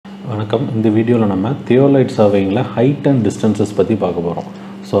வணக்கம். இந்த வீடியோவில் நம்ம தியோலைட் சர்வேயிங்கில் ஹைட் அண்ட் டிஸ்டன்சஸ் பற்றி பார்க்க போகிறோம்.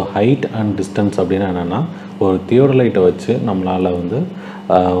 ஸோ ஹைட் அண்ட் டிஸ்டன்ஸ் அப்படின்னா என்னென்னா, ஒரு தியோடலைட்டை வச்சு நம்மளால் வந்து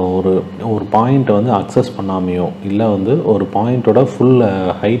ஒரு பாயிண்ட்டை வந்து அக்சஸ் பண்ணாமையோ இல்லை வந்து ஒரு பாயிண்ட்டோட ஃபுல்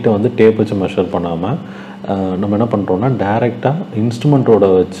ஹைட்டை வந்து டேப் வச்சு மெஷர் பண்ணாமல் நம்ம என்ன பண்ணுறோன்னா டைரெக்டாக இன்ஸ்ட்ருமெண்ட்டோட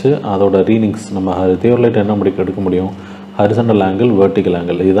வச்சு அதோட ரீடிங்ஸ் நம்ம தியோடலைட் என்ன முடிக்க எடுக்க முடியும், ஹரிசாண்டல் ஆங்கிள், வெர்டிக்கல்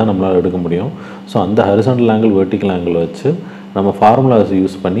ஆங்கிள், இதுதான் நம்மளால் எடுக்க முடியும். ஸோ அந்த ஹரிசாண்டல் ஆங்கிள், வெர்டிக்கல் ஆங்கிள் வச்சு நம்ம ஃபார்முலாஸ்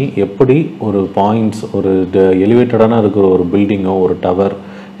யூஸ் பண்ணி எப்படி ஒரு பாயிண்ட்ஸ், ஒரு எலிவேட்டடான இருக்கிற ஒரு பில்டிங்கோ, ஒரு டவர்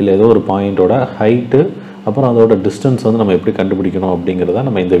இல்லை ஏதோ ஒரு பாயிண்ட்டோட ஹைட்டு அப்புறம் அதோட டிஸ்டன்ஸ் வந்து நம்ம எப்படி கண்டுபிடிக்கணும் அப்படிங்கிறத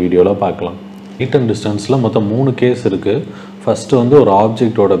நம்ம இந்த வீடியோவில் பார்க்கலாம். ஹைட் அண்ட் டிஸ்டன்ஸில் மொத்தம் 3 கேஸ் இருக்குது. ஃபஸ்ட்டு வந்து ஒரு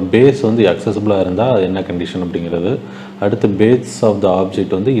ஆப்ஜெக்டோட பேஸ் வந்து அக்சசபிளாக இருந்தால் அது என்ன கண்டிஷன் அப்படிங்கிறது. அடுத்து பேஸ் ஆஃப் த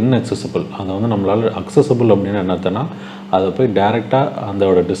ஆப்ஜெக்ட் வந்து இன்அக்சசபிள், அதை வந்து நம்மளால் அக்சசபிள் அப்படின்னு என்ன அர்த்தம்னா அதை போய் டேரெக்டாக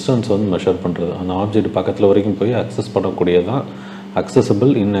அதோட டிஸ்டன்ஸ் வந்து மெஷர் பண்ணுறது, அந்த ஆப்ஜெக்ட் பக்கத்தில் வரைக்கும் போய் அக்சஸ் பண்ணக்கூடியதான்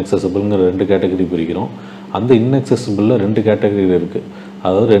அக்சசபிள், இன்அக்சசபிள்ங்கிற 2 கேட்டகரி பிரிக்கிறோம். அந்த இன்அக்சசபிளில் 2 கேட்டகரி இருக்குது.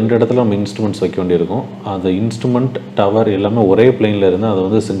 அதாவது 2 இடத்துல நம்ம இன்ஸ்ட்ருமெண்ட்ஸ் வைக்க வேண்டியிருக்கும். அந்த இன்ஸ்ட்ருமெண்ட், டவர் எல்லாமே ஒரே பிளேனில் இருந்தால் அது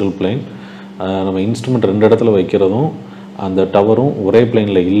வந்து சிங்கிள் பிளேன். நம்ம இன்ஸ்ட்ருமெண்ட் 2 இடத்துல வைக்கிறதும் அந்த டவரும் ஒரே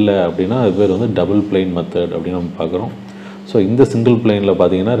பிளேனில் இல்லை அப்படின்னா அது பேர் வந்து டபுள் பிளேன் மெத்தட் அப்படின்னு நம்ம பார்க்குறோம். ஸோ இந்த சிங்கிள் பிளேனில்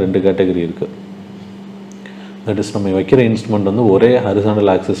பார்த்தீங்கன்னா 2 கேட்டகரி இருக்குது. தட் இஸ் நம்ம வைக்கிற இன்ஸ்ட்ருமெண்ட் வந்து ஒரே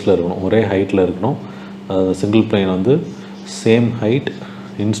ஹரிசாண்டல் ஆக்சிஸில் இருக்கணும், ஒரே ஹைட்டில் இருக்கணும். சிங்கிள் பிளேன் வந்து same height,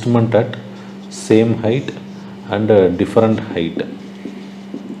 instrument at same height and different height.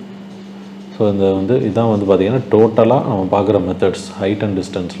 So இந்த வந்து இதான் வந்து பார்த்திங்கன்னா டோட்டலாக நம்ம பார்க்குற மெத்தட்ஸ் ஹைட் அண்ட்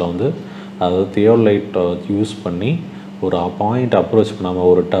டிஸ்டன்ஸில் வந்து. அதாவது தியோலைட்டை யூஸ் பண்ணி ஒரு பாயிண்ட் அப்ரோச் பண்ணாமல்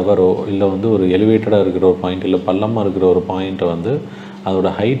ஒரு டவரோ இல்லை வந்து ஒரு எலிவேட்டடாக இருக்கிற ஒரு பாயிண்ட் இல்லை பள்ளமாக இருக்கிற ஒரு பாயிண்ட்டை வந்து அதோட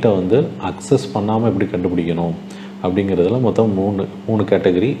ஹைட்டை வந்து அக்சஸ் பண்ணாமல் எப்படி கண்டுபிடிக்கணும் அப்படிங்கிறதுல மொத்தம் 3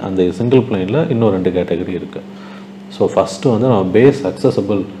 கேட்டகரி. அந்த சிங்கிள் பிளேனில் இன்னும் 2 கேட்டகரி இருக்குது. ஸோ ஃபஸ்ட்டு வந்து நம்ம பேஸ்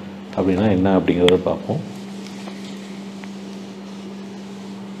அக்சசபிள் அப்படின்னா என்ன அப்படிங்கிறத பார்ப்போம்.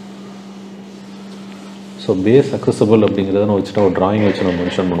 ஸோ பேஸ் அக்சசபிள் அப்படிங்கிறத நம்ம வச்சுட்டு ஒரு ட்ராயிங் வச்சு நம்ம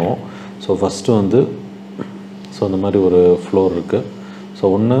மென்ஷன் பண்ணுவோம். ஸோ ஃபஸ்ட்டு வந்து ஸோ இந்த மாதிரி ஒரு ஃப்ளோர் இருக்குது. ஸோ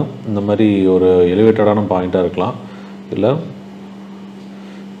ஒன்று இந்த மாதிரி ஒரு எலிவேட்டடான பாயிண்ட்டாக இருக்கலாம், இல்லை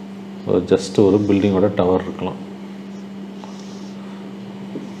ஜஸ்ட் ஒரு பில்டிங்கோட டவர் இருக்கலாம்.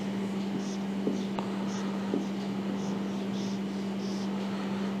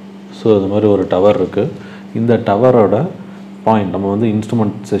 ஸோ இந்த மாதிரி ஒரு டவர் இருக்குது. இந்த டவரோட பாயிண்ட் நம்ம வந்து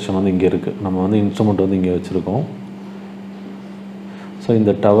இன்ஸ்ட்ருமெண்ட் செக்ஷன் வந்து இங்கே இருக்குது, நம்ம வந்து இன்ஸ்ட்ருமெண்ட் வந்து இங்கே வச்சுருக்கோம். ஸோ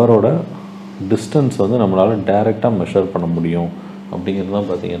இந்த டவரோட டிஸ்டன்ஸ் வந்து நம்மளால் டைரெக்டாக மெஷர் பண்ண முடியும் அப்படிங்கிறது தான்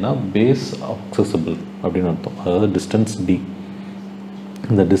பார்த்திங்கன்னா பேஸ் அக்சசபிள் அப்படின்னு அர்த்தம். அதாவது டிஸ்டன்ஸ் டி.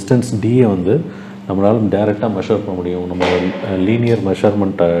 இந்த டிஸ்டன்ஸ் டியை வந்து நம்மளால் டைரெக்டாக மெஷர் பண்ண முடியும். நம்ம லீனியர்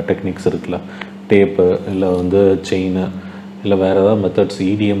மெஷர்மெண்ட் டெக்னிக்ஸ் இருக்குல்ல, டேப்பு இல்லை வந்து செயின் இல்லை வேறு ஏதாவது மெத்தட்ஸ்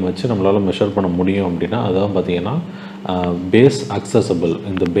இடிஎம் வச்சு நம்மளால் மெஷர் பண்ண முடியும் அப்படின்னா அதான் பார்த்திங்கன்னா பேஸ் அக்சசபிள்.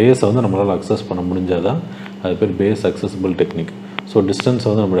 இந்த பேஸை வந்து நம்மளால் அக்சஸ் பண்ண முடிஞ்சால் தான் அது பேர் base accessible technique. So distance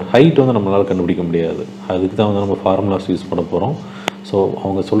வந்து நம்மளோட ஹைட் வந்து நம்மளால் கண்டுபிடிக்க முடியாது, அதுக்கு தான் வந்து நம்ம ஃபார்முலாஸ் யூஸ் பண்ண போகிறோம். ஸோ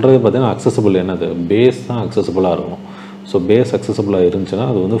அவங்க சொல்கிறது பார்த்திங்கன்னா அக்சசபிள் என்னது, பேஸ் தான் அக்சசபிளாக இருக்கணும். ஸோ பேஸ் அக்சசபிளாக இருந்துச்சுன்னா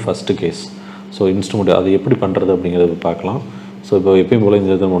அது வந்து ஃபஸ்ட்டு கேஸ். ஸோ இன்ஸ்ட்ருமெண்ட் அது எப்படி பண்ணுறது அப்படிங்கிறத பார்க்கலாம். ஸோ இப்போ எப்பயும் போல்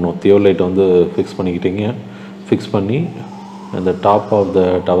இந்த இதை பண்ணுவோம். தியோலைட் வந்து ஃபிக்ஸ் பண்ணிக்கிட்டீங்க. ஃபிக்ஸ் பண்ணி அந்த டாப் ஆஃப் த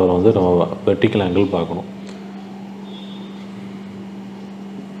டவர் வந்து நம்ம வெர்டிக்கல் ஆங்கிள் பார்க்கணும்.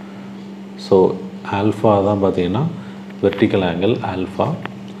 ஸோ ஆல்ஃபா தான் பார்த்திங்கன்னா வெர்டிக்கல் ஆங்கிள் ஆல்ஃபா.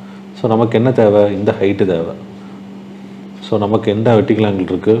 ஸோ நமக்கு என்ன தேவை, இந்த ஹைட்டு தேவை. ஸோ நமக்கு எந்த வெர்டிக்கல் ஆங்கிள்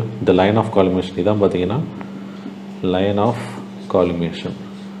இருக்குது, இந்த லைன் ஆஃப் காலிமேஷன், இதான் பார்த்திங்கன்னா லைன் ஆஃப் காலிமேஷன்.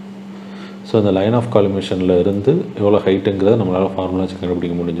 ஸோ இந்த லைன் ஆஃப் காலிமேஷனில் இருந்து எவ்வளோ ஹைட்டுங்கிறத நம்மளால் ஃபார்முலா வச்சு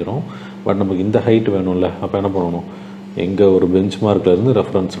கண்டுபிடிக்க முடிஞ்சிடும். பட் நமக்கு இந்த ஹைட் வேணும்ல, அப்போ என்ன பண்ணணும், எங்கே ஒரு பெஞ்ச் மார்க்கில் இருந்து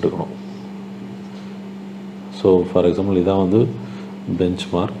ரெஃபரன்ஸ் எடுக்கணும். ஸோ ஃபார் எக்ஸாம்பிள் இதான் வந்து பெஞ்ச்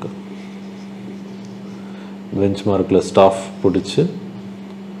மார்க். பெஞ்ச் மார்க்கில் ஸ்டாஃப் பிடிச்சி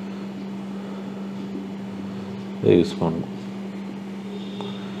யூஸ் பண்ணணும்.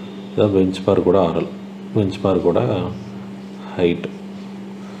 இதான் பெஞ்ச் மார்க்கோட ஆரல், பெஞ்ச் மார்க்கோட ஹைட்.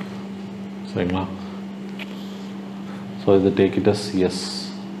 சரிங்களா? ஸோ இது டேக் இட் அஸ் எஸ்.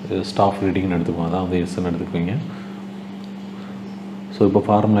 இது ஸ்டாஃப் ரீடிங்னு எடுத்துக்குவோம், அதான் வந்து எஸ்ன்னு எடுத்துக்குவீங்க. ஸோ இப்போ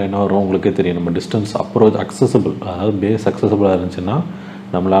ஃபார்முலா என்ன வரும் உங்களுக்கே தெரியும். நம்ம டிஸ்டன்ஸ் அப்ரோச் அக்சசபிள், அதாவது பேஸ் அக்சசபிளாக இருந்துச்சுன்னா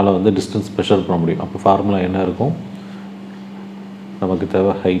நம்மளால் வந்து டிஸ்டன்ஸ் மெஷர் பண்ண முடியும். அப்போ ஃபார்முலா என்ன இருக்கும், நமக்கு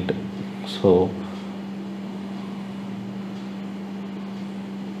தேவை ஹைட். ஸோ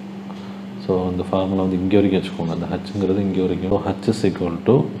அந்த ஃபார்முலா வந்து இங்கே வரைக்கும் வச்சுக்கோங்க. அந்த ஹச்சுங்கிறது இங்கே வரைக்கும். H is equal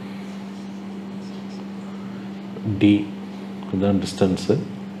to D, இதுதான் distance.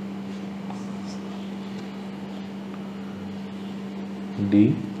 d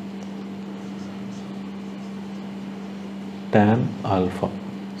tan alpha.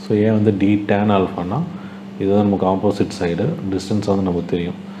 So ஏன் வந்து d tan alphaனா இதுதான் நமக்கு ஆப்போசிட் சைடு, டிஸ்டன்ஸ் வந்து நமக்கு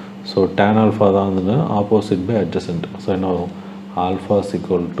தெரியும். ஸோ tan alpha தான் வந்து ஆப்போசிட் பை adjacent. ஸோ என்ன வரும், alpha is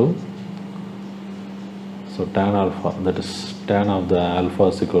equal to, so tan alpha, that is tan of the alpha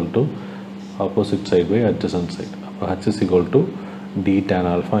is equal to opposite side by adjacent side. அப்போ h is equal to d tan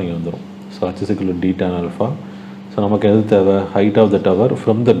alpha இங்கே வந்துடும். So h is equal to d tan alpha. So நமக்கு எது தேவை, height of the tower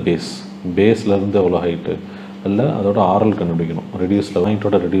from the base, பேஸ்லேருந்து எவ்வளோ height இல்லை அதோட ஆரல் கண்டுபிடிக்கணும். Reduce level,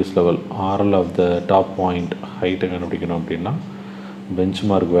 பாயிண்ட்டோட reduce level, Aral of the top point ஹைட்டை கண்டுபிடிக்கணும். அப்படின்னா பெஞ்ச்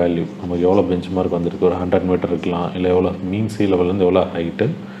மார்க் வேல்யூ நமக்கு எவ்வளோ பெஞ்ச் மார்க் வந்துருக்கு, ஒரு 100 மீட்டர் இருக்கலாம், இல்லை எவ்வளோ மீன் சி லெவல்லேருந்து எவ்வளோ height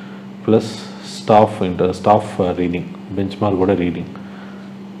plus staff reading, bench மார்க்கோட reading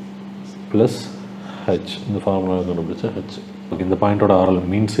plus H, இந்த ஃபார்முலா கண்டுபிடிச்சா ஹெச். ஓகே, இந்த பாயிண்ட்டோட ஆரல்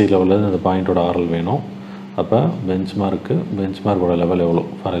மீன் சி லெவலில் இந்த பாயிண்ட்டோட ஆரல் வேணும். அப்போ பெஞ்ச் மார்க்கோட லெவல் எவ்வளோ,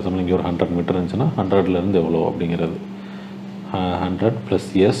 ஃபார் எக்ஸாம்பிள் இங்கே ஒரு 100 மீட்டர் இருந்துச்சுன்னா 100லேருந்து எவ்வளோ அப்படிங்கிறது 100 ப்ளஸ்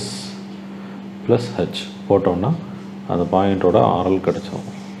எஸ் ப்ளஸ் ஹெச் போட்டோம்னா அந்த பாயிண்ட்டோட ஆரல் கிடச்சிடும்.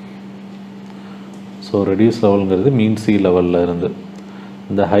 ஸோ ரெடியூஸ் லெவலுங்கிறது மீன் சி லெவலில் இருந்து,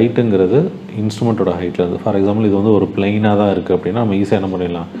 இந்த ஹைட்டுங்கிறது இன்ஸ்ட்ருமெண்ட்டோட ஹைட்டில் இருந்து. ஃபார் எக்ஸாம்பிள் இது வந்து ஒரு பிளைனாக தான் இருக்குது அப்படின்னா நம்ம ஈஸியாக என்ன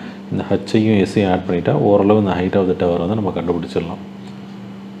பண்ணிடலாம், இந்த ஹெச்சையும் எஸ்ஸையும் ஆட் பண்ணிட்டா ஓரளவு இந்த ஹைட் ஆஃப் த டவர் வந்து நம்ம கண்டுபிடிச்சிடலாம்.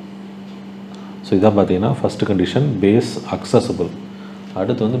 ஸோ இதான் பார்த்தீங்கன்னா ஃபஸ்ட்டு கண்டிஷன், பேஸ் அக்சசபிள்.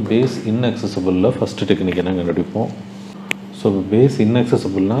 அடுத்து வந்து பேஸ் இன்அக்சசபிளில் ஃபஸ்ட்டு டெக்னிக் என்ன கண்டுபிடிப்போம். ஸோ பேஸ்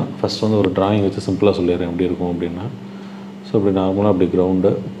இன்அக்சசபிள்னால் ஃபஸ்ட் வந்து ஒரு டிராயிங் வச்சு சிம்பிளாக சொல்லிடுறேன் எப்படி இருக்கும் அப்படின்னா. ஸோ அப்படி நார்மலாக அப்படி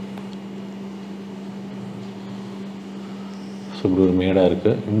கிரவுண்டு, ஸோ இப்படி ஒரு மேடாக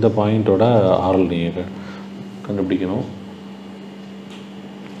இருக்குது, இந்த பாயிண்ட்டோட ஆரல் நீங்கள் கண்டுபிடிக்கணும்.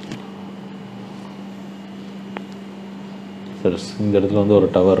 சரி, இந்த இடத்துல வந்து ஒரு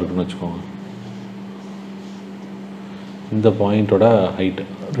டவர் இருக்குதுன்னு வச்சுக்கோங்க. இந்த பாயிண்ட்டோட ஹைட்டு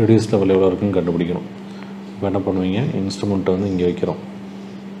ரெடியூஸ் லெவல் எவ்வளோ இருக்குன்னு கண்டுபிடிக்கணும். இப்போ என்ன பண்ணுவீங்க, இன்ஸ்ட்ருமெண்ட்டை வந்து இங்கே வைக்கிறோம்.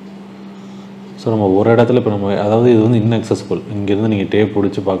 ஸோ நம்ம ஒரு இடத்துல இப்போ நம்ம, அதாவது இது வந்து இன்அக்சசபிள், இங்கேருந்து நீங்கள் டேப்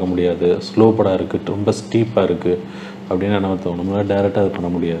பிடிச்சி பார்க்க முடியாது, ஸ்லோப்படாக இருக்குது, ரொம்ப ஸ்டீப்பாக இருக்குது அப்படின்னு என்ன அர்த்தம், நம்மளால் டேரெக்டாக அது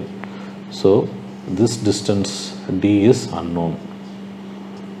பண்ண முடியாது. So this distance D is unknown,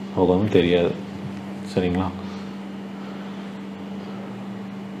 நமக்கு வந்து தெரியாது. சரிங்களா?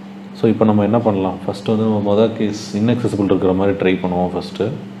 ஸோ இப்போ நம்ம என்ன பண்ணலாம், ஃபஸ்ட்டு வந்து நம்ம மொதல் கேஸ் இன்அக்சசபிள் இருக்கிற மாதிரி ட்ரை பண்ணுவோம். First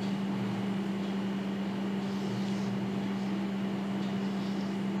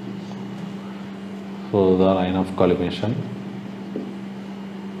so the line of collimation.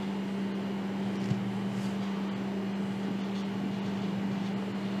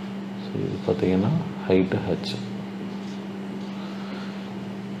 So இது பார்த்தீங்கன்னா ஹைட்டு ஹெச்.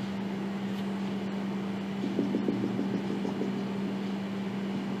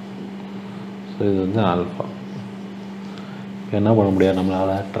 ஸோ இது வந்து ஆல்ஃபா. என்ன பண்ண முடியாது,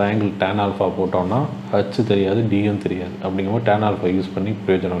 நம்மளால் ட்ரையாங்கிள் tan ஆல்ஃபா போட்டோம்னா ஹச் தெரியாது, டியும் தெரியாது. அப்படிங்கும்போது tan ஆல்ஃபா யூஸ் பண்ணி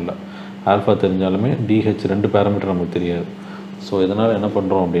பிரயோஜனம் இல்லை. ஆல்ஃபா தெரிஞ்சாலுமே டிஹெச் 2 பேராமீட்டர் நமக்கு தெரியாது. ஸோ இதனால் என்ன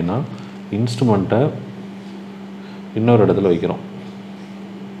பண்ணுறோம் அப்படின்னா, இன்ஸ்ட்ருமெண்ட்டை இன்னொரு இடத்துல வைக்கிறோம்,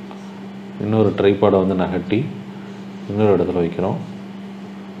 இன்னொரு ட்ரைபாடை வந்து நகட்டி இன்னொரு இடத்துல வைக்கிறோம்.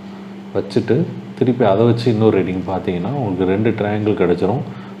 வச்சுட்டு திருப்பி அதை வச்சு இன்னொரு ரீடிங் பார்த்தீங்கன்னா உங்களுக்கு 2 ட்ரையாங்கிள் கிடச்சிரும்.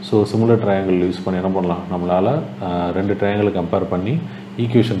 ஸோ சிமிலர் ட்ரையாங்கிள் யூஸ் பண்ணி என்ன பண்ணலாம், நம்மளால் 2 ட்ரையாங்கிள் கம்பேர் பண்ணி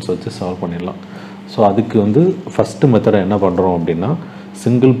ஈக்குவேஷன்ஸ் வச்சு சால்வ் பண்ணிடலாம். ஸோ அதுக்கு வந்து ஃபஸ்ட்டு மெத்தடை என்ன பண்ணுறோம் அப்படின்னா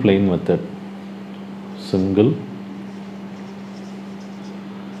single plain method. Single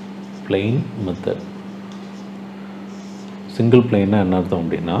plain method. Single பிளெயின்னா என்ன அர்த்தம்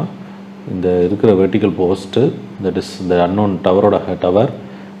அப்படின்னா, இந்த இருக்கிற வெர்டிக்கல் போஸ்ட்டு, தட் இஸ் இந்த அன்னோன் டவரோட டவர்,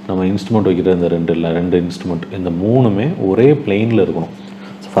 நம்ம இன்ஸ்ட்ருமெண்ட் வைக்கிற இந்த 2 இன்ஸ்ட்ருமெண்ட், இந்த 3மே ஒரே பிளெயினில் இருக்கணும்.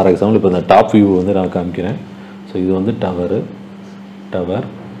 ஃபார் எக்ஸாம்பிள் இப்போ இந்த டாப் வியூ வந்து நான் காமிக்கிறேன். ஸோ இது வந்து டவர்,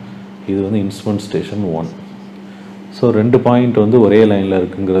 இது வந்து இன்ஸ்ட்ருமெண்ட் ஸ்டேஷன் 1. ஸோ 2 பாயிண்ட் வந்து ஒரே லைனில்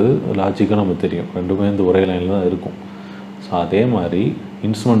இருக்குங்கிறது லாஜிக்காக நமக்கு தெரியும், 2மே வந்து ஒரே லைனில் தான் இருக்கும். ஸோ அதே மாதிரி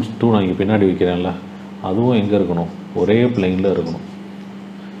இன்ஸ்ட்ருமெண்ட் 2 நான் இங்கே பின்னாடி வைக்கிறேன்ல, அதுவும் எங்கே இருக்கணும், ஒரே பிளெயினில் இருக்கணும்.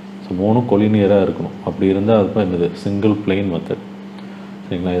 ஸோ 3 கொலினியராக இருக்கணும். அப்படி இருந்தால் அதுதான் என்னது, சிங்கிள் பிளெயின் மெத்தட்.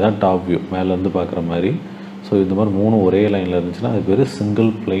 சரிங்களா? இதுதான் டாப் வியூ, மேலேருந்து பார்க்குற மாதிரி. ஸோ இந்த மாதிரி 3 ஒரே லைனில் இருந்துச்சுன்னா அது பேர் சிங்கிள்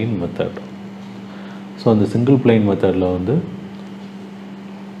பிளெயின் மெத்தட். ஸோ அந்த சிங்கிள் பிளெயின் மெத்தடில் வந்து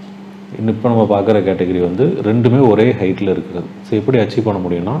இப்போ நம்ம பார்க்குற கேட்டகரி வந்து 2மே ஒரே ஹைட்டில் இருக்கிறது. ஸோ எப்படி அச்சீவ் பண்ண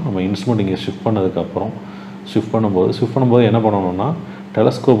முடியும்னா, நம்ம இன்ஸ்ட்ருமெண்ட் இங்கே ஷிஃப்ட் பண்ணதுக்கப்புறம் ஷிஃப்ட் பண்ணும்போது என்ன பண்ணணும்னா,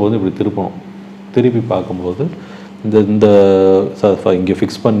 டெலஸ்கோப் வந்து இப்படி திருப்பணும். திருப்பி பார்க்கும்போது இந்த இங்கே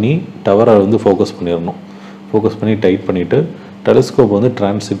ஃபிக்ஸ் பண்ணி டவரை வந்து ஃபோக்கஸ் பண்ணிடணும். ஃபோக்கஸ் பண்ணி டைட் பண்ணிவிட்டு டெலஸ்கோப் வந்து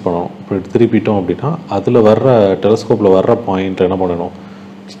டிரான்ஸ்மிட் பண்ணணும். இப்படி திருப்பிட்டோம் அப்படின்னா அதில் வர்ற டெலஸ்கோப்பில் வர்ற பாயிண்ட் என்ன பண்ணணும்,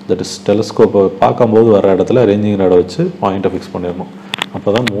 தட் இஸ் டெலஸ்கோப்பை பார்க்கும்போது வர இடத்துல ரேஞ்சிங் ராடை வச்சு பாயிண்ட்டை ஃபிக்ஸ் பண்ணிடணும். அப்போ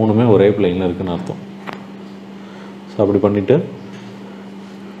தான் 3மே ஒரே பிளெயினில் இருக்குதுன்னு அர்த்தம். ஸோ அப்படி பண்ணிவிட்டு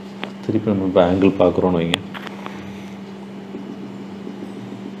திருப்பி நம்ம இப்போ ஆங்கிள் பார்க்குறோன்னு வைங்க.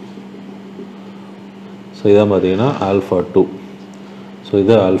 ஸோ இதான் பார்த்தீங்கன்னா ஆல்ஃபா 2. ஸோ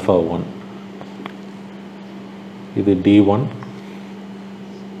இது ஆல்ஃபா 1, இது D1,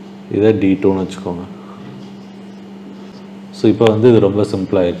 இதை D2ன்னு வச்சுக்கோங்க. ஸோ இப்போ வந்து இது ரொம்ப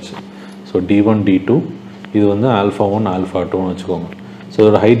சிம்பிளாகிடுச்சு. ஸோ D1 D2 இது வந்து ஆல்ஃபா 1 ஆல்ஃபா 2ன்னு வச்சுக்கோங்க. ஸோ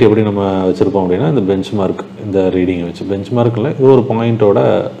இதோட ஹைட் எப்படி நம்ம வச்சுருக்கோம் அப்படின்னா இந்த பெஞ்ச் மார்க், இந்த ரீடிங்கை வச்சு பெஞ்ச் மார்க்கில் இது ஒரு பாயிண்ட்டோட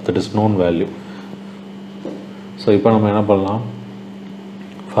that is known value. So இப்போ நம்ம என்ன பண்ணலாம்,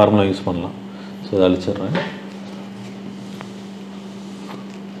 ஃபார்முலா யூஸ் பண்ணலாம். ஸோ இதை அழிச்சிட்றேன்.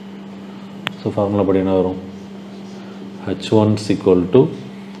 ஸோ ஃபார்முலா படி என்ன வரும், H1 ஈக்குவல் டு,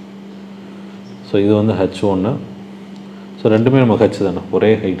 ஸோ இது வந்து H1. ஸோ ரெண்டுமே நமக்கு ஹச் தானே,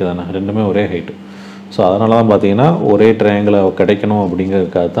 ஒரே ஹைட்டு தானே, ரெண்டுமே ஒரே ஹைட்டு. ஸோ அதனால தான் பார்த்தீங்கன்னா ஒரே ட்ரையாங்கிளை கிடைக்கணும்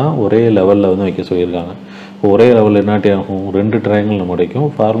அப்படிங்கிறதுக்காக தான் ஒரே லெவலில் வந்து வைக்க சொல்லியிருக்காங்க. ஒரே லெவலில் என்னாட்டி ஆகும், ரெண்டு ட்ரையாங்கிள் நம்ம கிடைக்கும்.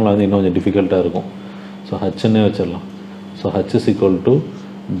 ஃபார்முலா வந்து இன்னும் கொஞ்சம் டிஃபிகல்ட்டாக இருக்கும். ஸோ ஹச்ன்னே வச்சிடலாம். So H is equal to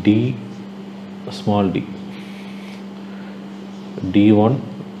D small D D1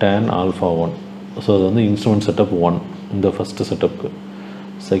 tan alpha 1. So அது வந்து இன்ஸ்ட்ருமெண்ட் செட்டப் 1 இந்த ஃபஸ்ட்டு செட்டப்புக்கு.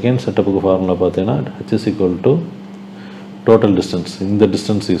 செகண்ட் செட்டப்புக்கு ஃபார்முலா பார்த்தீங்கன்னா H is equal to total distance, இந்த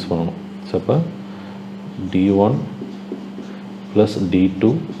டிஸ்டன்ஸ் யூஸ் பண்ணணும். ஸோ அப்போ D1 plus D2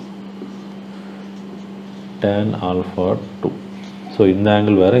 tan alpha 2. So இந்த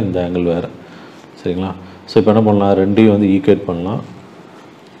angle வேறு, இந்த ஆங்கிள் வேறு, சரிங்களா. ஸோ இப்போ என்ன பண்ணலாம், ரெண்டையும் வந்து ஈக்குவேட் பண்ணலாம்.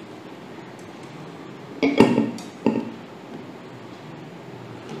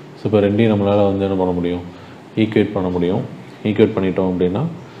 ஸோ இப்போ ரெண்டையும் நம்மளால் வந்து என்ன பண்ண முடியும், ஈக்குவேட் பண்ண முடியும். ஈக்குவேட் பண்ணிட்டோம் அப்படின்னா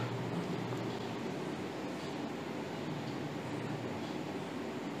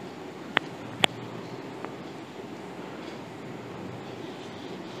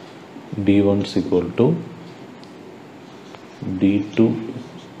D1 is equal to D2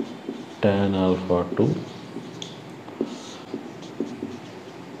 tan alpha 2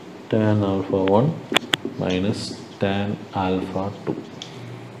 tan alpha 1 minus tan alpha 2.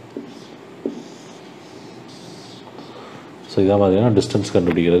 So இதான் பார்த்தீங்கன்னா டிஸ்டன்ஸ்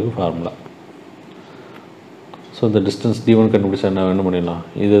கண்டுபிடிக்கிறதுக்கு ஃபார்முலா. ஸோ இந்த டிஸ்டன்ஸ் D1 கண்டுபிடிச்சா என்ன பண்ணிடலாம்,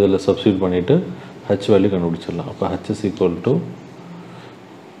 இது இதில் சப்ஸ்டியூட் பண்ணிவிட்டு ஹச் வேல்யூ கண்டுபிடிச்சிடலாம். அப்போ ஹச் இஸ் ஈக்குவல் டு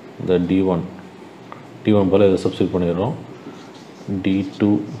இந்த D1 போல் இதை சப்ஸ்டியூட் பண்ணிடுறோம். D2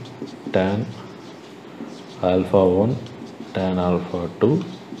 tan alpha 1 tan alpha 2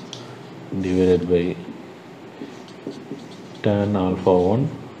 divided by tan alpha 1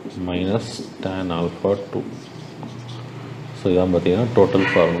 minus tan alpha 2. So இதான் பார்த்தீங்கன்னா டோட்டல்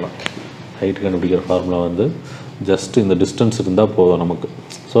ஃபார்முலா. ஹைட் கண்டுபிடிக்கிற ஃபார்முலா வந்து ஜஸ்ட் இந்த டிஸ்டன்ஸ் இருந்தால் போதும் நமக்கு.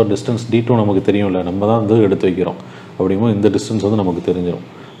 ஸோ டிஸ்டன்ஸ் D2 நமக்கு தெரியும்ல, நம்ம தான் வந்து எடுத்து வைக்கிறோம். அப்படிங்கும்போது இந்த டிஸ்டன்ஸ் வந்து நமக்கு தெரிஞ்சிடும்.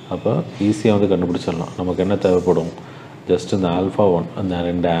 அப்போ ஈஸியாக வந்து கண்டுபிடிச்சிடலாம். நமக்கு என்ன தேவைப்படும், ஜஸ்ட் இந்த ஆல்ஃபா 1 அந்த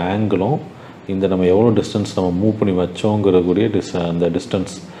ரெண்டு ஆங்கிளும் இந்த நம்ம எவ்வளோ டிஸ்டன்ஸ் நம்ம மூவ் பண்ணி வச்சோங்கிறக்கூடிய அந்த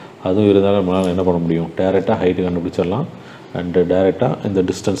டிஸ்டன்ஸ் அதுவும் இருந்தாலும் நம்மளால் என்ன பண்ண முடியும், டேரெக்டாக ஹைட்டு கண்டுபிடிச்சிடலாம். அண்டு டேரெக்டாக இந்த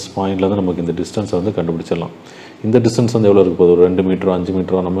டிஸ்டன்ஸ் பாயிண்ட்லேருந்து நமக்கு இந்த டிஸ்டன்ஸை வந்து கண்டுபிடிச்சிடலாம். இந்த டிஸ்டன்ஸ் வந்து எவ்வளோ இருக்க போகுது, ஒரு 2 மீட்டரோ 5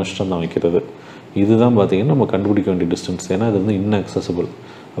 மீட்டரோ நம்ம இஷ்டம் தான் வைக்கிறது. இதுதான் பார்த்திங்கன்னா நம்ம கண்டுபிடிக்க வேண்டிய டிஸ்டன்ஸ். ஏன்னா இது வந்து இன்அக்சசபிள்.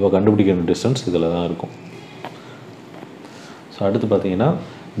 அப்போ கண்டுபிடிக்க வேண்டிய டிஸ்டன்ஸ் இதில் தான் இருக்கும். ஸோ அடுத்து பார்த்திங்கன்னா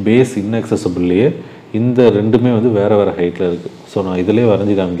பேஸ் இன்அக்சசபிள்லேயே இந்த ரெண்டுமே வந்து வேறு வேறு ஹைட்டில் இருக்குது. ஸோ நான் இதிலே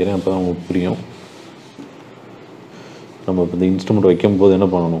வரைஞ்சி காமிக்கிறேன், அப்போ தான் உங்களுக்கு புரியும். நம்ம இப்போ இந்த இன்ஸ்ட்ருமெண்ட் வைக்கும்போது என்ன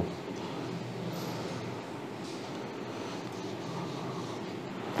பண்ணணும்,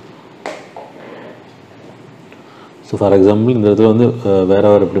 ஸோ ஃபார் எக்ஸாம்பிள் இந்த இடத்துல வந்து வேறு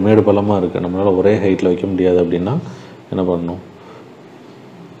இப்படி மேடு பள்ளமாக இருக்குது, நம்மளால் ஒரே ஹைட்டில் வைக்க முடியாது. அப்படின்னா என்ன பண்ணணும்,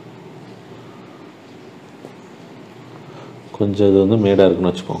 கொஞ்சம் இது வந்து மேடாக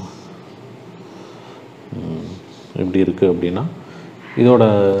இருக்குன்னு வச்சுக்கோங்க. இப்படி இருக்குது அப்படின்னா இதோட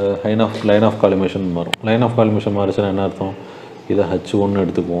லைன் ஆஃப் காலிமேஷன் மாறும். லைன் ஆஃப் காலிமேஷன் மாறிச்சுன்னா என்ன அர்த்தம், இதை H1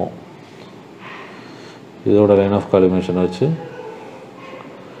 எடுத்துக்குவோம். இதோட லைன் ஆஃப் காலிமேஷனை வச்சு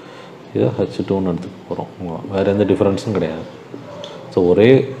இதை H2 எடுத்துக்க போகிறோம். வேறு எந்த டிஃப்ரென்ஸும் கிடையாது. ஸோ ஒரே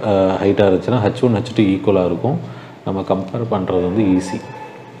ஹைட்டாக இருந்துச்சுன்னா H1 H2 ஈக்குவலாக இருக்கும். நம்ம கம்பேர் பண்ணுறது வந்து ஈஸி.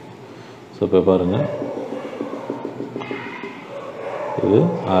 ஸோ இப்போ பாருங்கள், இது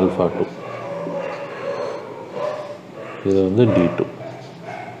ஆல்ஃபா 2, இது வந்து D2.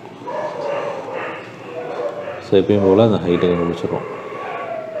 ஸோ எப்பயும் போல் அந்த ஹைட்டை கண்டுபிடிச்சிடுறோம்.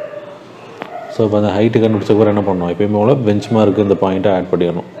 ஸோ இப்போ அந்த ஹைட்டு கண்டுபிடிச்சப்பறம் என்ன பண்ணோம், எப்பயுமே போல் பெஞ்ச் மார்க்கு இந்த பாயிண்ட்டை ஆட்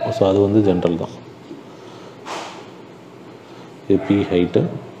பண்ணிடணும். ஸோ அது வந்து ஜென்ரல் தான். இது P ஹைட்டு,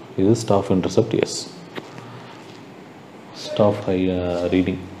 இது staff intercept S, staff high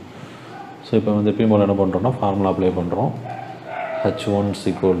reading. So இப்போ வந்து எப்பயும் போல் என்ன பண்ணுறோம்னா ஃபார்முலா அப்ளை பண்ணுறோம். H1 is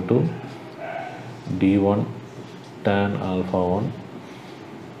equal to D1 tan alpha 1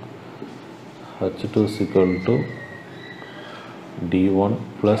 h2 is equal to d1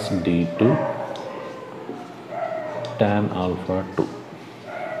 plus d2 tan alpha 2.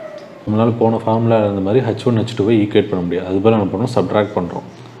 நம்மளால் போன ஃபார்முலா இருந்த மாதிரி h1 h2வை ஈக்குவேட் பண்ண முடியாது. அது போல் நம்ம பண்ணோம் சப்ட்ராக்ட் பண்ணுறோம்.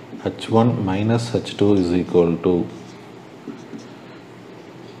 h1 minus h2 is equal to,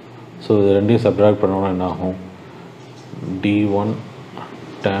 so இது ரெண்டையும் சப்ட்ராக்ட் பண்ணோம்னா என்ன ஆகும்? d1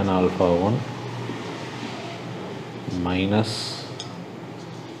 tan alpha 1 minus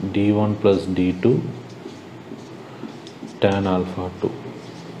d1 plus d2 tan alpha 2.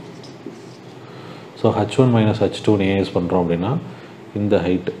 So h1 minus h2 ஏன் யூஸ் பண்ணுறோம் அப்படின்னா இந்த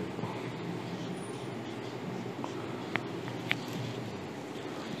ஹைட்டு,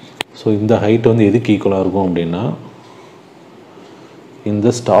 ஸோ இந்த ஹைட் வந்து எதுக்கு ஈக்குவலாக இருக்கும் அப்படின்னா இந்த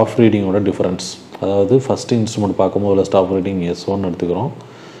ஸ்டாஃப் ரீடிங்கோட டிஃப்ரென்ஸ். அதாவது ஃபஸ்ட்டு இன்ஸ்ட்ருமெண்ட் பார்க்கும்போது ஸ்டாஃப் ரீடிங் S1 எடுத்துக்கிறோம்,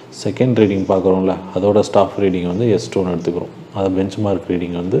 செகண்ட் ரீடிங் பார்க்குறோம்ல அதோட ஸ்டாஃப் ரீடிங் வந்து S2 எடுத்துக்கிறோம். அது பெஞ்ச் மார்க்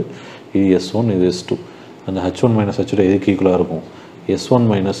ரீடிங் வந்து இது S1 இது S2. அந்த h1 minus h2 எதுக்கு ஈக்குவலாக இருக்கும்? S1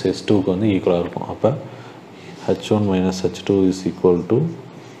 minus S2க்கு வந்து ஈக்குவலாக இருக்கும். அப்போ h1 minus h2 is equal to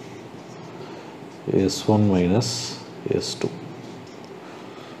S1 minus S2.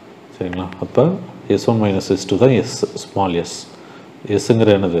 சரிங்களா? அப்போ S1 minus S2 தான் S ஸ்மால் s. எஸ்ஸுங்கிற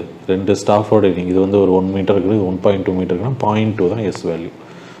என்னது? ரெண்டு ஸ்டாஃபோட ரீடிங். இது வந்து ஒரு 1 மீட்டர் இருக்குது, 1.2 மீட்டருக்குன்னா 0.2 தான் S value.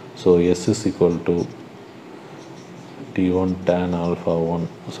 So S is equal to d1 tan alpha 1.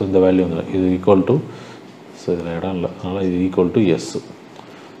 So இந்த வேல்யூ வந்து இது ஈக்குவல் டு, ஸோ இதில் இடம் இல்லை, அதனால் இது ஈக்குவல் டு S.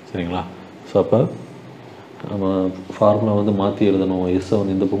 சரிங்களா? ஸோ அப்போ நம்ம ஃபார்முலா வந்து மாற்றி எழுதணும், எஸ்ஸை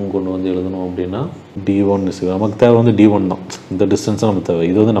வந்து இந்த பக்கம் கொண்டு வந்து எழுதணும் அப்படின்னா d1 இஸ், நமக்கு தேவை வந்து d1 தான், இந்த டிஸ்டன்ஸை நமக்கு தேவை.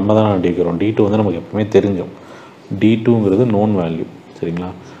 இது வந்து நம்ம தான் அடிக்கிறோம். d2 வந்து நமக்கு எப்பவுமே தெரிஞ்சோம். d2ங்கிறது நோன் வேல்யூ. சரிங்களா?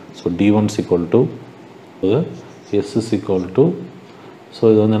 So d1 is equal to s is equal to, so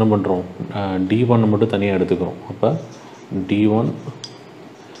இது வந்து என்ன பண்ணுறோம்? d1 மட்டும் தனியாக எடுத்துக்கிறோம். அப்போ d1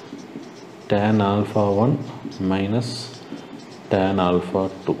 tan alpha 1 minus tan alpha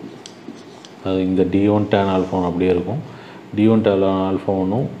 2. அது இந்த d1 tan alpha 1 அப்படியே இருக்கும். d1 tan alpha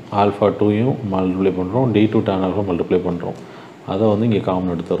 1ம் alpha 2யும் multiply பண்ணுறோம், d2 tan alpha மல்டிப்ளை பண்ணுறோம். அதை வந்து இங்கே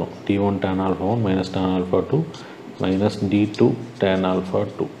common எடுத்துறோம். d1 tan alpha 1 minus tan alpha 2 minus d2 tan alpha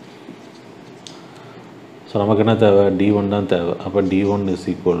 2. So நமக்கு என்ன தேவை? d1 தான் தேவை. அப்போ d1 is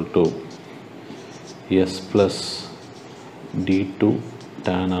equal to s plus d2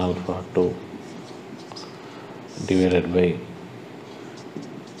 tan alpha 2 divided by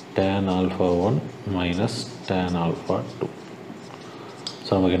tan alpha 1 minus tan alpha 2. So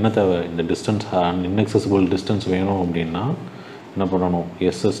நமக்கு என்ன தேவை? இந்த டிஸ்டன்ஸ் இன்எக்சசிபிள் டிஸ்டன்ஸ் வேணும் அப்படின்னா என்ன பண்ணணும்?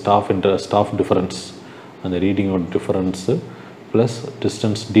 எஸ் ஸ்டாஃப் டிஃபரன்ஸ், அந்த ரீடிங்கோட டிஃபரன்ஸு ப்ளஸ்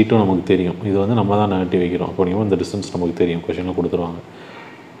டிஸ்டன்ஸ் d2 நமக்கு தெரியும். இது வந்து நம்ம தான் நகட்டி வைக்கிறோம். அப்படிங்கும்போது இந்த டிஸ்டன்ஸ் நமக்கு தெரியும், கொஷனில் கொடுத்துருவாங்க.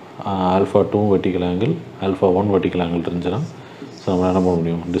 Alpha 2 vertical angle, alpha 1 vertical angle இருந்துச்சுன்னா ஸோ நம்ம என்ன பண்ண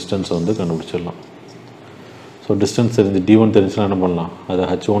முடியும்? டிஸ்டன்ஸை வந்து கண்டுபிடிச்சிடலாம். ஸோ டிஸ்டன்ஸ் தெரிஞ்சு d1 தெரிஞ்சுன்னா என்ன பண்ணலாம்? அதை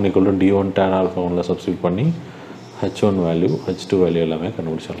h1 equal to d1 tan alpha 1ல் சப்ஸ்டியூட் பண்ணி h1 வேல்யூ h2 வேல்யூ எல்லாமே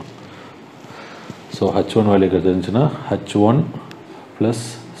கண்டுபிடிச்சிடலாம். ஸோ h1 வேல்யூ தெரிஞ்சுன்னா h1 plus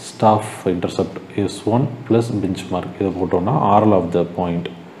staff intercept S1 plus bench mark இதை போட்டோம்னா RL of the point,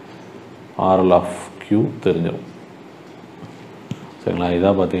 RL of Q தெரிஞ்சிடும். சரிங்களா?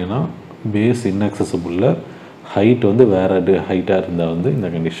 இதாக பார்த்தீங்கன்னா பேஸ் இன்அக்சசிபிளில் ஹைட் வந்து வேறு ஹைட்டாக இருந்தால் வந்து இந்த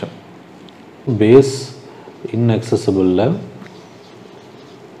கண்டிஷன். பேஸ் இன்அக்சசிபிளில்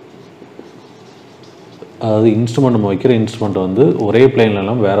அதாவது இன்ஸ்ட்ருமெண்ட் நம்ம வைக்கிற இன்ஸ்ட்ருமெண்ட் வந்து ஒரே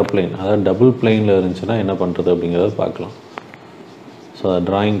பிளேன்லலாம் வேறு பிளேன், அதாவது டபுள் பிளேனில் இருந்துச்சுன்னா என்ன பண்ணுறது அப்படிங்கிறத பார்க்கலாம். ஸோ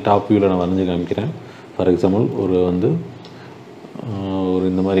ட்ராயிங் டாப் வியூவில் நான் வரைஞ்சி காமிக்கிறேன். ஃபார் எக்ஸாம்பிள் ஒரு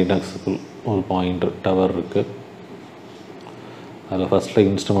இந்த மாதிரி இன்அக்சசிபிள் ஒரு பாயிண்ட் டவர் இருக்குது. அதில் ஃபஸ்ட்டில்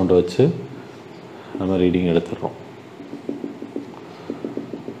இன்ஸ்ட்ருமெண்ட் வச்சு நம்ம ரீடிங் எடுத்துடுறோம்.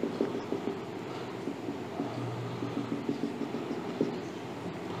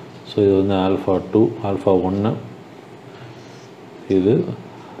 ஸோ இது வந்து ஆல்ஃபா 2, ஆல்ஃபா 1, இது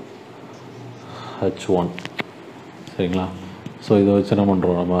h1. சரிங்களா? ஸோ இதை வச்சு என்ன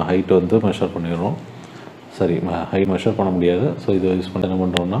பண்ணுறோம்? நம்ம ஹைட் வந்து மெஷர் பண்ணிடுறோம். சரி, ஹைட் மெஷர் பண்ண முடியாது. ஸோ இதை யூஸ் பண்ணி என்ன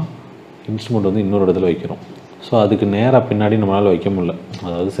பண்ணுறோம்னா இன்ஸ்ட்ருமெண்ட் வந்து இன்னொரு இடத்துல வைக்கிறோம். ஸோ அதுக்கு நேராக பின்னாடி நம்மளால் வைக்க முடியல.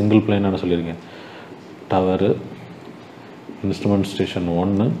 அதாவது சிங்கிள் பிளேன் நான் சொல்லியிருக்கேன். Tower, instrument station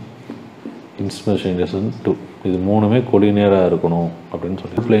 1, instrument station 2, இது மூணுமே கொலினியராக இருக்கணும் அப்படின்னு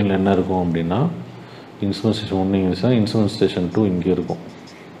சொல்லி. பிளேனில் என்ன இருக்கும் அப்படின்னா இன்ஸ்ட்ருமெண்ட் ஸ்டேஷன் 1 இங்கே இருந்துச்சுன்னா இன்ஸ்ட்ருமெண்ட் ஸ்டேஷன் 2 இங்கே இருக்கும்.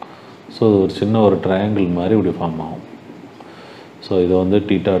 ஸோ இது ஒரு சின்ன ஒரு ட்ரையாங்கிள் மாதிரி இப்படி ஃபார்ம் ஆகும். ஸோ இதை வந்து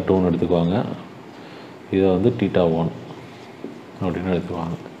θ2ன்னு எடுத்துக்குவாங்க, இதை வந்து θ1 அப்படின்னு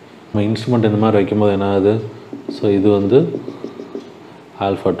எடுத்துக்குவாங்க. நம்ம இன்ஸ்ட்ருமெண்ட் இந்த மாதிரி வைக்கும்போது என்ன ஆகுது? ஸோ இது வந்து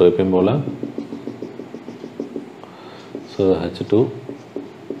ஆல்ஃபா 2 எப்பயும் போல் ஸோ H2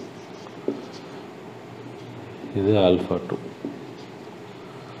 இது ஆல்ஃபா 2.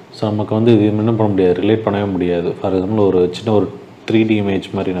 ஸோ நமக்கு வந்து இது என்ன பண்ண முடியாது, ரிலேட் பண்ணவே முடியாது. ஃபார் எக்ஸாம்பிள் ஒரு சின்ன ஒரு 3D இமேஜ்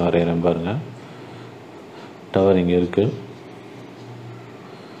மாதிரி நான் வரைகிறேன் பாருங்கள். டவர் இங்கே இருக்குது.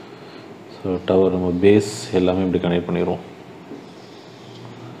 ஸோ டவர் நம்ம பேஸ் எல்லாமே இப்படி கனெக்ட் பண்ணிடுவோம்.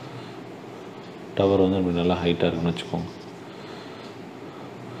 டவர் வந்து இப்படி நல்லா ஹைட்டாக இருக்குன்னு வச்சுக்கோங்க.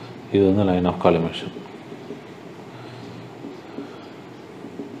 இது வந்து லைன் ஆஃப் காலிமேஷன்.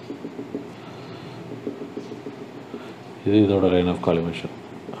 இது இதோட லைன் ஆஃப் காலிமேஷன்.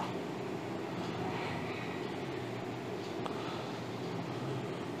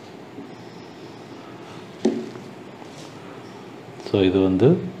 ஸோ இது வந்து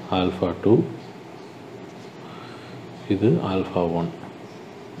ஆல்ஃபா 2, இது ஆல்ஃபா 1.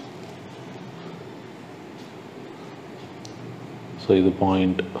 ஸோ இது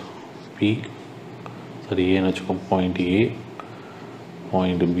பாயிண்ட் பி, சரி ஏன்னு வச்சுக்கோங்க, பாயிண்ட் ஏ,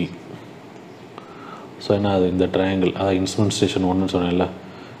 பாயிண்ட் பி. ஸோ என்ன அது இந்த ட்ரையாங்கிள், அதாவது இன்ஸ்ட்ருமெண்ட் ஸ்டேஷன் 1ன்னு சொன்னேன்ல,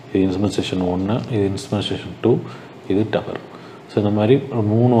 இது இன்ஸ்ட்ருமெண்ட் ஸ்டேஷன் 1, இது இன்ஸ்ட்ருமெண்ட் ஸ்டேஷன் 2, இது டவர். ஸோ இந்த மாதிரி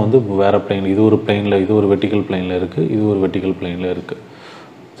 3 வந்து வேறு பிளேன், இது ஒரு பிளேனில், இது ஒரு வெர்டிக்கல் பிளேனில் இருக்குது, இது ஒரு வெர்டிக்கல் பிளேனில் இருக்குது.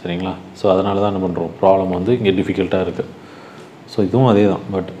 சரிங்களா? ஸோ அதனால தான் என்ன பண்ணுறோம், ப்ராப்ளம் வந்து இங்கே டிஃபிகல்ட்டாக இருக்குது. ஸோ இதுவும் அதே தான்,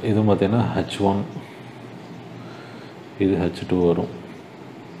 பட் இதுவும் பார்த்திங்கன்னா H1, இது H2 வரும்,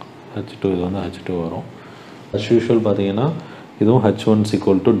 H2 இது வந்து H2 வரும். அஸ் யூஷுவல் பார்த்திங்கன்னா இதுவும் H1 =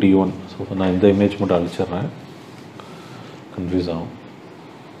 D1. ஸோ நான் இந்த இமேஜ் மட்டும் அழிச்சிட்றேன், கன்ஃபியூஸ் ஆகும்.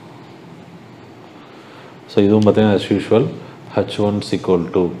 ஸோ இதுவும் பார்த்திங்கன்னா அஸ் யூஷுவல் H1 =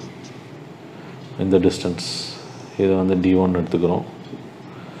 இந்த டிஸ்டன்ஸ், இதை வந்து D1 எடுத்துக்கிறோம்.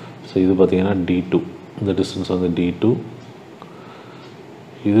 ஸோ இது பார்த்திங்கன்னா D2, இந்த டிஸ்டன்ஸ் வந்து D2.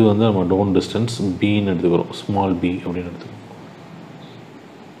 இது வந்து நம்ம டோன் டிஸ்டன்ஸ் பின்னு எடுத்துக்கிறோம், ஸ்மால் பி அப்படின்னு எடுத்துக்கிறோம்.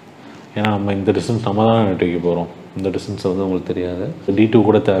 ஏன்னா நம்ம இந்த டிஸ்டன்ஸ் நம்ம தான் நெட் வைக்க போகிறோம், இந்த டிஸ்டன்ஸ் வந்து உங்களுக்கு தெரியாது. D2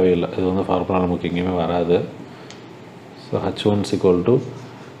 கூட தேவையில்லை, இது வந்து ஃபார்முலா நமக்கு எங்கேயுமே வராது. So H1 =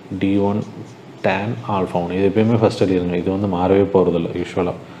 D1 tan alpha 1. இது எப்பயுமே ஃபஸ்ட் எழுதிருங்க, இது வந்து மாறவே போகிறதில்ல.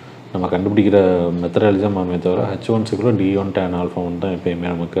 யூஸ்வலாக நம்ம கண்டுபிடிக்கிற மெத்தடாலஜி தான் மாறவே தவிர H1 = D1 tan ஆல்ஃபா 1 தான் எப்பயுமே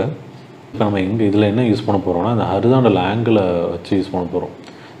நமக்கு. இப்போ நம்ம எங்கே இதில் என்ன யூஸ் பண்ண போகிறோம்னா, அந்த ஹரிசாண்டல் ஆங்கிளை வச்சு யூஸ் பண்ண போகிறோம்.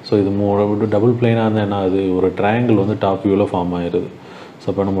 ஸோ இது டபுள் பிளேனாக இருந்தால் என்ன ஆகுது, ஒரு ட்ரையாங்கிள் வந்து டாப் வியூவில் ஃபார்ம் ஆகிடுது. ஸோ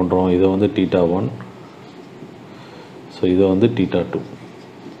இப்போ என்ன பண்ணுறோம், இதை வந்து θ1, ஸோ இதை வந்து θ2.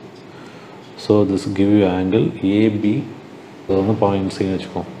 So this give you angle AB, இது வந்து பாயிண்ட் சின்னு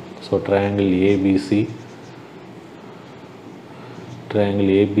வச்சுக்கோம். ஸோ ட்ரையாங்கிள்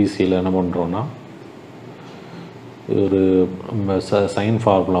ஏபிசியில் என்ன பண்ணுறோன்னா ஒரு சைன்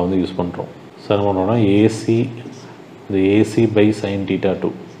ஃபார்முலா வந்து யூஸ் பண்ணுறோம். ஸோ என்ன பண்ணுறோன்னா AC, இந்த AC/sin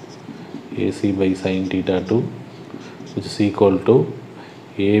θ2, AC/sin θ2 which is equal to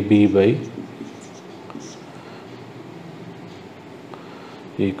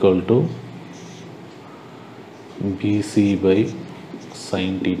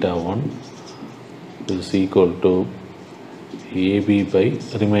BC/sin θ1 which is equal to AB by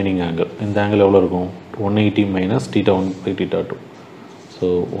remaining angle. இந்த ஆங்கிள் எவ்வளோ இருக்கும், 180 minus θ1/θ2. So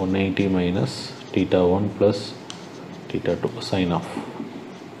 180 minus θ1 plus θ2 sin of.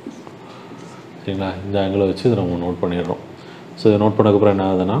 சரிங்களா? இந்த ஆங்கிளை வச்சு இதை நம்ம நோட் பண்ணிடுறோம். ஸோ இதை நோட் பண்ணக்கப்புறம் என்ன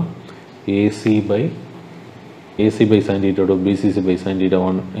ஆகுதுன்னா AC/sin θ2 BCC/sin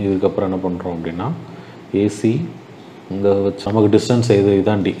θ1. இதுக்கப்புறம் என்ன பண்ணுறோம் அப்படின்னா AC இந்த வச்சு நமக்கு டிஸ்டன்ஸ்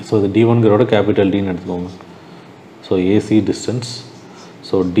இதுதான் D. ஸோ இது D1ங்கிறோட கேபிட்டல் Dன்னு எடுத்துக்கோங்க. So AC distance,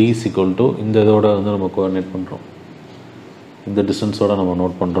 so D = இந்த இதோட வந்து நம்ம கோஆர்டினேட் பண்ணுறோம், இந்த டிஸ்டன்ஸோடு நம்ம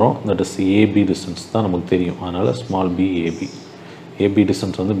நோட் பண்ணுறோம். தட் இஸ் AB டிஸ்டன்ஸ் தான் நமக்கு தெரியும், அதனால் ஸ்மால் b AB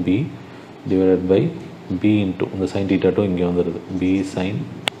டிஸ்டன்ஸ் வந்து B divided by B into இந்த sin θ2 இங்கே வந்துடுது, B sin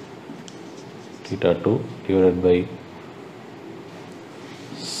θ2 divided by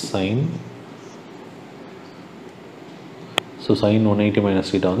sin. So sin 180 minus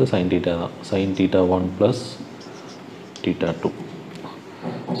θ வந்து sin θ தான், sin θ1 plus θ2.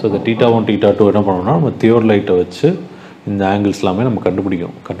 ஸோ இந்த θ1 θ2 என்ன பண்ணணும்னா நம்ம தியோடலைட்டை வச்சு இந்த ஆங்கிள்ஸ் எல்லாமே நம்ம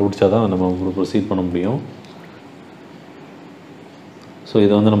கண்டுபிடிச்சா தான் நம்ம ப்ரொசீட் பண்ண முடியும். ஸோ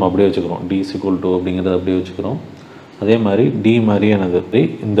இதை வந்து நம்ம அப்படியே வச்சுக்கிறோம், D = அப்படிங்கிறத அப்படியே வச்சுக்கிறோம். அதே மாதிரி D மாதிரியே என்னது,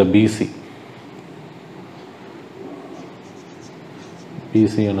 இந்த BC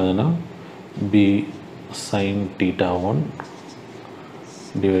என்னதுன்னா B sin θ1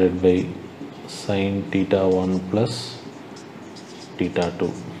 divided by sin θ1 plus θ2.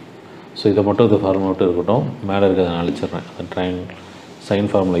 So இதை மட்டும் இந்த ஃபார்முலா மட்டும் இருக்கட்டும், மேலே இருக்கிறத நான் அழிச்சிட்றேன், அந்த ட்ரையாங்கிள் சைன்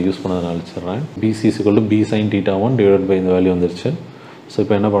ஃபார்முலா யூஸ் பண்ணதை நான் அழிச்சிட்றேன். BC = B sin θ1 divided by இந்த வேல்யூ வந்துருச்சு. ஸோ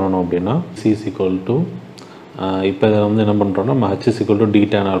இப்போ என்ன பண்ணணும் அப்படின்னா C = இப்போ இதை வந்து என்ன பண்ணுறோன்னா நம்ம H = D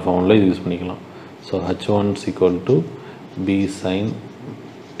tan ஆல்ஃபா 1 இது யூஸ் பண்ணிக்கலாம். So H1 = b sin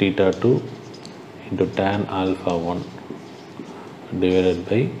theta 2 into tan alpha 1 divided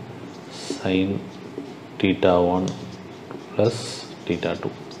by sin theta 1 plus theta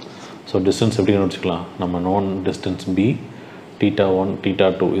 2. So distance எப்படி கண்டுபிடிச்சிக்கலாம்? நம்ம known distance b, theta 1, theta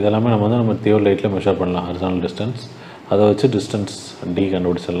 2 இதெல்லாமே நம்ம தியோலைட்டில் மெஷர் பண்ணலாம். ஹரிசானல் டிஸ்டன்ஸ் அதை வச்சு டிஸ்டன்ஸ் d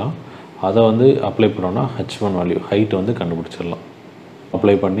கண்டுபிடிச்சிடலாம். அதை அப்ளை பண்ணோன்னா h1 வேல்யூ ஹைட் கண்டுபிடிச்சிடலாம்.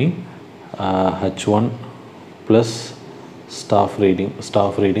 அப்ளை பண்ணி h1 plus staff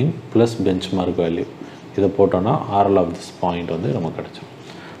reading plus bench mark value இதை போட்டோன்னா ஆர்எல் ஆஃப் திஸ் பாயிண்ட் நமக்கு கிடச்சிடும்.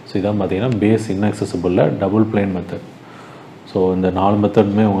 ஸோ இதான் பார்த்தீங்கன்னா base இன்அக்சசிபிளில் double plane method. So இந்த 4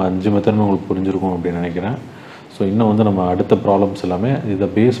 மெத்தடுமே 5 மெத்தடுமே உங்களுக்கு புரிஞ்சிருக்கும் அப்படின்னு நினைக்கிறேன். ஸோ இன்னும் நம்ம அடுத்த ப்ராப்ளம்ஸ் எல்லாமே இதை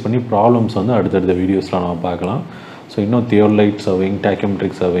பேஸ் பண்ணி ப்ராப்ளம்ஸ் அடுத்தடுத்த வீடியோஸில் நம்ம பார்க்கலாம். ஸோ இன்னும் தியோலைட் சர்வேயிங்,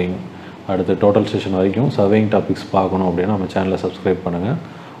 டாக்கியோமெட்ரிக் சர்வேயிங், அடுத்த டோட்டல் செஷன் வரைக்கும் சர்வேயிங் டாபிக்ஸ் பார்க்கணும் அப்படின்னா நம்ம சேனலை சப்ஸ்கிரைப் பண்ணுங்கள்.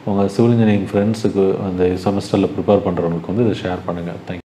 உங்கள் சிவில் இன்ஜினியரிங் ஃப்ரெண்ட்ஸுக்கு அந்த செமஸ்டரில் ப்ரிப்பேர் பண்ணுறவங்களுக்கு இதை ஷேர் பண்ணுங்கள். தேங்க்யூ.